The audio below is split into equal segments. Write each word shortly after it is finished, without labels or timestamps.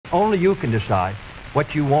Only you can decide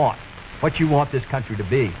what you want this country to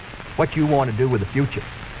be, what you want to do with the future.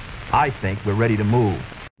 I think we're ready to move.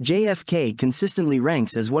 JFK consistently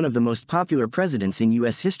ranks as one of the most popular presidents in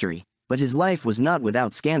U.S. history, but his life was not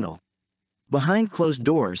without scandal. Behind closed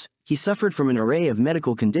doors, he suffered from an array of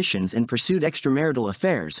medical conditions and pursued extramarital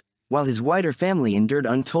affairs, while his wider family endured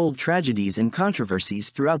untold tragedies and controversies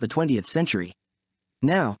throughout the 20th century.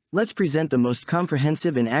 Now, let's present the most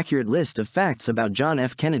comprehensive and accurate list of facts about John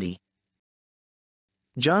F. Kennedy.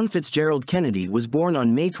 John Fitzgerald Kennedy was born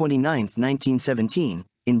on May 29, 1917,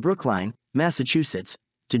 in Brookline, Massachusetts,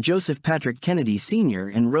 to Joseph Patrick Kennedy Sr.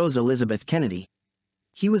 and Rose Elizabeth Kennedy.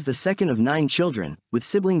 He was the second of 9 children, with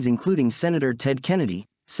siblings including Senator Ted Kennedy,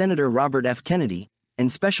 Senator Robert F. Kennedy,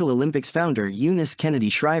 and Special Olympics founder Eunice Kennedy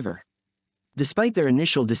Shriver. Despite their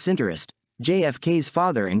initial disinterest, JFK's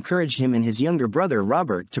father encouraged him and his younger brother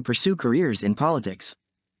Robert to pursue careers in politics.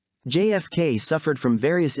 JFK suffered from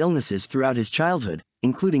various illnesses throughout his childhood,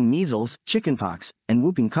 including measles, chickenpox, and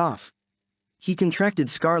whooping cough. He contracted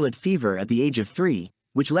scarlet fever at the age of 3,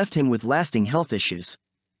 which left him with lasting health issues.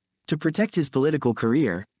 To protect his political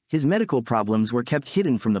career, his medical problems were kept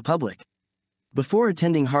hidden from the public. Before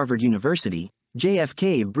attending Harvard University,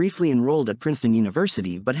 JFK briefly enrolled at Princeton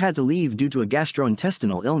University but had to leave due to a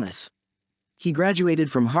gastrointestinal illness. He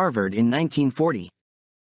graduated from Harvard in 1940.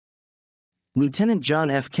 Lieutenant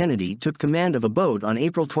John F. Kennedy took command of a boat on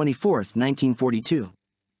April 24, 1942.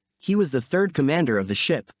 He was the third commander of the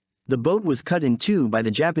ship. The boat was cut in two by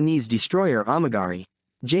the Japanese destroyer Amagari.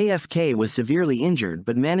 JFK was severely injured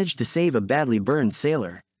but managed to save a badly burned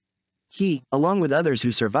sailor. He, along with others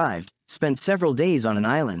who survived, spent several days on an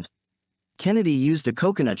island. Kennedy used a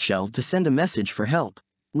coconut shell to send a message for help.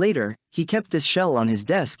 Later, he kept this shell on his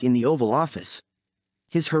desk in the Oval Office.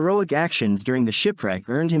 His heroic actions during the shipwreck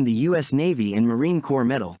earned him the U.S. Navy and Marine Corps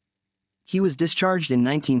Medal. He was discharged in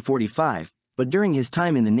 1945, but during his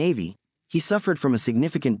time in the Navy, he suffered from a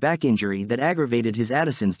significant back injury that aggravated his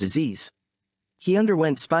Addison's disease. He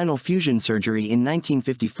underwent spinal fusion surgery in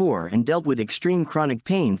 1954 and dealt with extreme chronic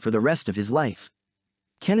pain for the rest of his life.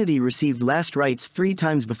 Kennedy received last rites 3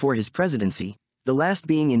 times before his presidency, the last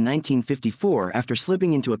being in 1954 after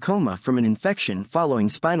slipping into a coma from an infection following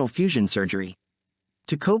spinal fusion surgery.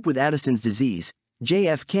 To cope with Addison's disease,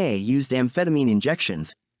 JFK used amphetamine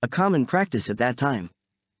injections, a common practice at that time.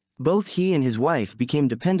 Both he and his wife became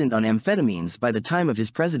dependent on amphetamines by the time of his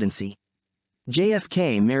presidency.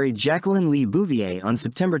 JFK married Jacqueline Lee Bouvier on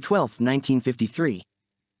September 12, 1953.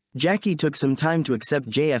 Jackie took some time to accept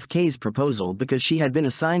JFK's proposal because she had been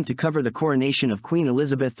assigned to cover the coronation of Queen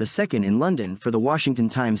Elizabeth II in London for the Washington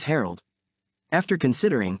Times-Herald. After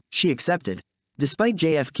considering, she accepted. Despite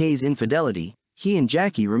JFK's infidelity, he and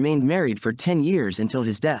Jackie remained married for 10 years until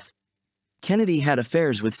his death. Kennedy had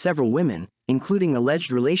affairs with several women, including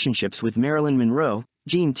alleged relationships with Marilyn Monroe,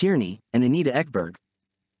 Jean Tierney, and Anita Ekberg.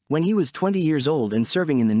 When he was 20 years old and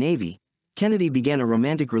serving in the Navy, Kennedy began a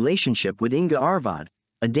romantic relationship with Inga Arvad,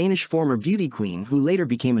 a Danish former beauty queen who later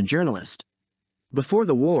became a journalist. Before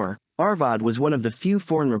the war, Arvad was one of the few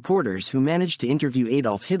foreign reporters who managed to interview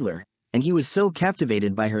Adolf Hitler, and he was so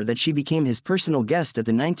captivated by her that she became his personal guest at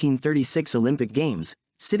the 1936 Olympic Games,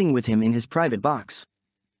 sitting with him in his private box.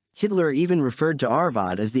 Hitler even referred to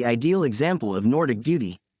Arvad as the ideal example of Nordic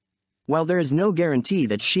beauty. While there is no guarantee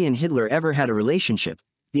that she and Hitler ever had a relationship,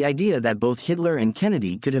 the idea that both Hitler and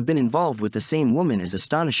Kennedy could have been involved with the same woman is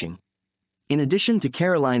astonishing. In addition to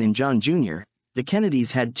Caroline and John Jr., the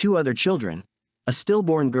Kennedys had 2 other children, a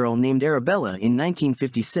stillborn girl named Arabella in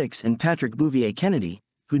 1956 and Patrick Bouvier Kennedy,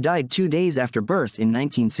 who died 2 days after birth in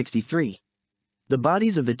 1963. The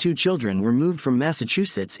bodies of the 2 children were moved from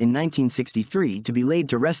Massachusetts in 1963 to be laid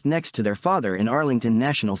to rest next to their father in Arlington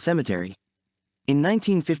National Cemetery. In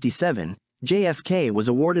 1957, JFK was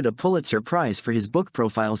awarded a Pulitzer Prize for his book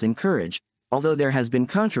Profiles in Courage, although there has been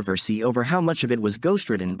controversy over how much of it was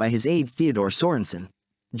ghostwritten by his aide Theodore Sorensen.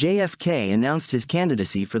 JFK announced his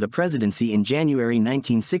candidacy for the presidency in January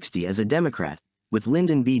 1960 as a Democrat, with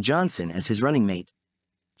Lyndon B. Johnson as his running mate.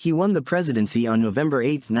 He won the presidency on November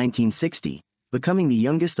 8, 1960, becoming the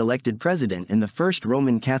youngest elected president and the first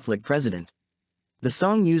Roman Catholic president. The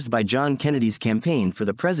song used by John Kennedy's campaign for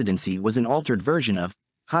the presidency was an altered version of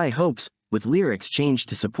High Hopes, with lyrics changed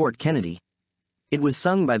to support Kennedy. It was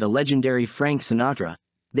sung by the legendary Frank Sinatra.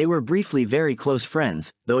 They were briefly very close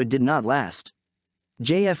friends, though it did not last.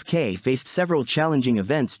 JFK faced several challenging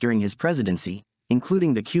events during his presidency,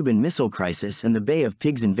 including the Cuban Missile Crisis and the Bay of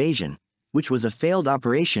Pigs invasion, which was a failed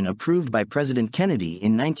operation approved by President Kennedy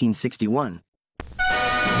in 1961.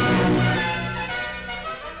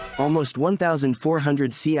 Almost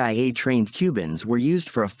 1,400 CIA-trained Cubans were used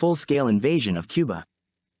for a full-scale invasion of Cuba.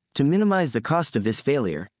 To minimize the cost of this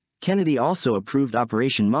failure, Kennedy also approved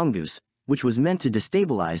Operation Mongoose, which was meant to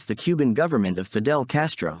destabilize the Cuban government of Fidel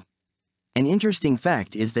Castro. An interesting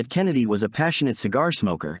fact is that Kennedy was a passionate cigar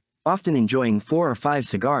smoker, often enjoying 4 or 5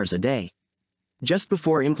 cigars a day. Just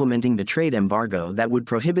before implementing the trade embargo that would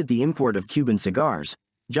prohibit the import of Cuban cigars,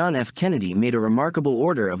 John F. Kennedy made a remarkable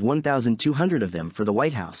order of 1,200 of them for the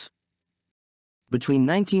White House. Between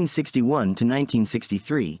 1961 to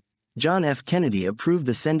 1963, John F. Kennedy approved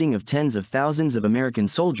the sending of tens of thousands of American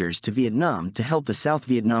soldiers to Vietnam to help the South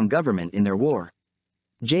Vietnam government in their war.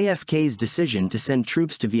 JFK's decision to send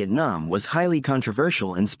troops to Vietnam was highly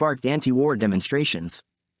controversial and sparked anti-war demonstrations.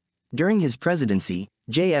 During his presidency,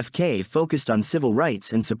 JFK focused on civil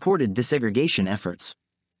rights and supported desegregation efforts.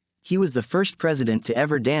 He was the first president to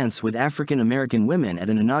ever dance with African American women at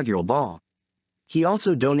an inaugural ball. He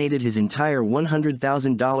also donated his entire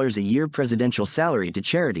 $100,000 a year presidential salary to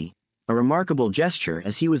charity, a remarkable gesture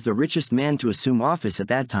as he was the richest man to assume office at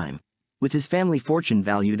that time, with his family fortune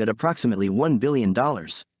valued at approximately $1 billion.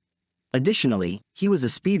 Additionally, he was a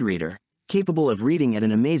speed reader, capable of reading at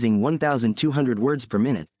an amazing 1,200 words per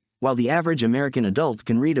minute, while the average American adult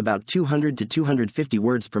can read about 200 to 250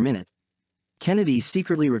 words per minute. Kennedy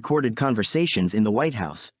secretly recorded conversations in the White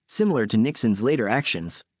House, similar to Nixon's later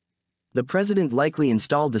actions. The president likely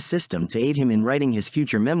installed the system to aid him in writing his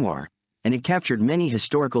future memoir, and it captured many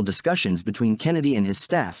historical discussions between Kennedy and his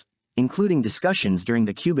staff, including discussions during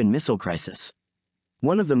the Cuban Missile Crisis.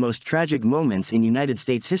 One of the most tragic moments in United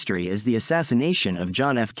States history is the assassination of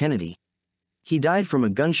John F. Kennedy. He died from a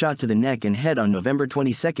gunshot to the neck and head on November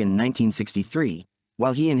 22, 1963,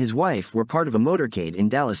 while he and his wife were part of a motorcade in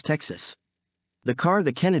Dallas, Texas. The car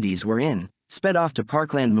the Kennedys were in sped off to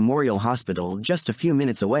Parkland Memorial Hospital just a few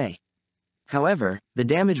minutes away. However, the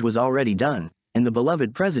damage was already done, and the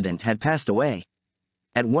beloved president had passed away.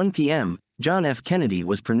 At 1 p.m., John F. Kennedy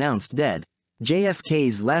was pronounced dead.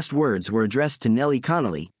 JFK's last words were addressed to Nellie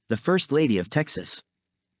Connolly, the First Lady of Texas.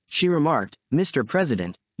 She remarked, "Mr.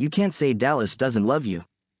 President, you can't say Dallas doesn't love you."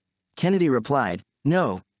 Kennedy replied,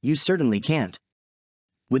 "No, you certainly can't."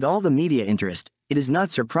 With all the media interest, it is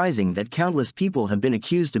not surprising that countless people have been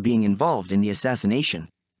accused of being involved in the assassination.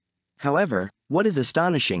 However, what is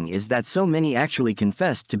astonishing is that so many actually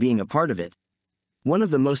confessed to being a part of it. One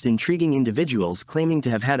of the most intriguing individuals claiming to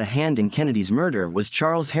have had a hand in Kennedy's murder was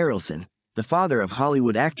Charles Harrelson, the father of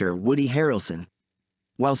Hollywood actor Woody Harrelson.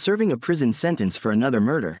 While serving a prison sentence for another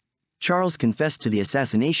murder, Charles confessed to the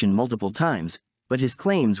assassination multiple times, but his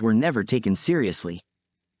claims were never taken seriously.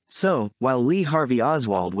 So, while Lee Harvey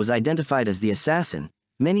Oswald was identified as the assassin,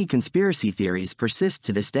 many conspiracy theories persist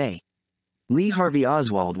to this day. Lee Harvey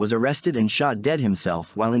Oswald was arrested and shot dead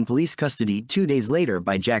himself while in police custody 2 days later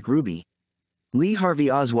by Jack Ruby. Lee Harvey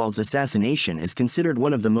Oswald's assassination is considered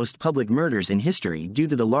one of the most public murders in history due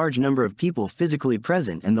to the large number of people physically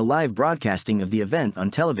present and the live broadcasting of the event on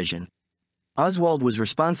television. Oswald was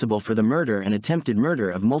responsible for the murder and attempted murder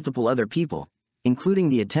of multiple other people, including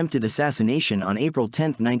the attempted assassination on April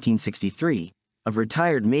 10, 1963, of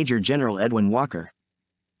retired Major General Edwin Walker.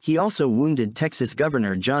 He also wounded Texas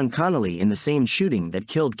Governor John Connolly in the same shooting that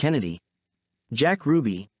killed Kennedy. Jack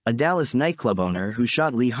Ruby, a Dallas nightclub owner who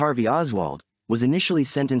shot Lee Harvey Oswald, was initially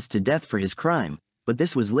sentenced to death for his crime, but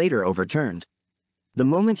this was later overturned. The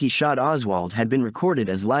moment he shot Oswald had been recorded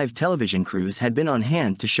as live television crews had been on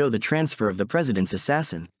hand to show the transfer of the president's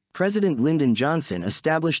assassin. President Lyndon Johnson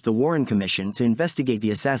established the Warren Commission to investigate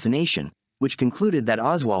the assassination, which concluded that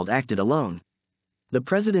Oswald acted alone. The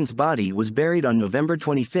president's body was buried on November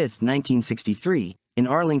 25, 1963, in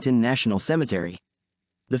Arlington National Cemetery.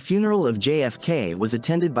 The funeral of JFK was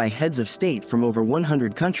attended by heads of state from over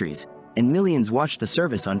 100 countries, and millions watched the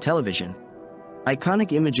service on television.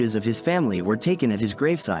 Iconic images of his family were taken at his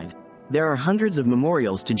graveside. There are hundreds of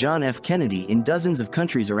memorials to John F. Kennedy in dozens of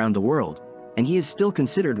countries around the world, and he is still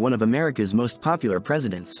considered one of America's most popular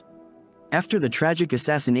presidents. After the tragic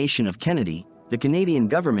assassination of Kennedy, the Canadian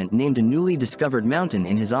government named a newly discovered mountain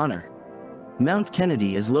in his honor. Mount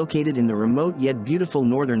Kennedy is located in the remote yet beautiful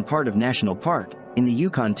northern part of National Park, in the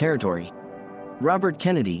Yukon Territory. Robert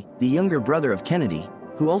Kennedy, the younger brother of Kennedy,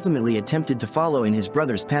 who ultimately attempted to follow in his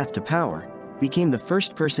brother's path to power, became the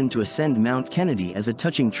first person to ascend Mount Kennedy as a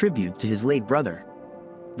touching tribute to his late brother.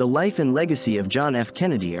 The life and legacy of John F.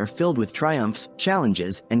 Kennedy are filled with triumphs,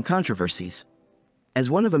 challenges, and controversies.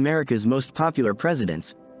 As one of America's most popular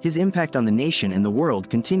presidents, his impact on the nation and the world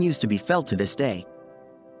continues to be felt to this day.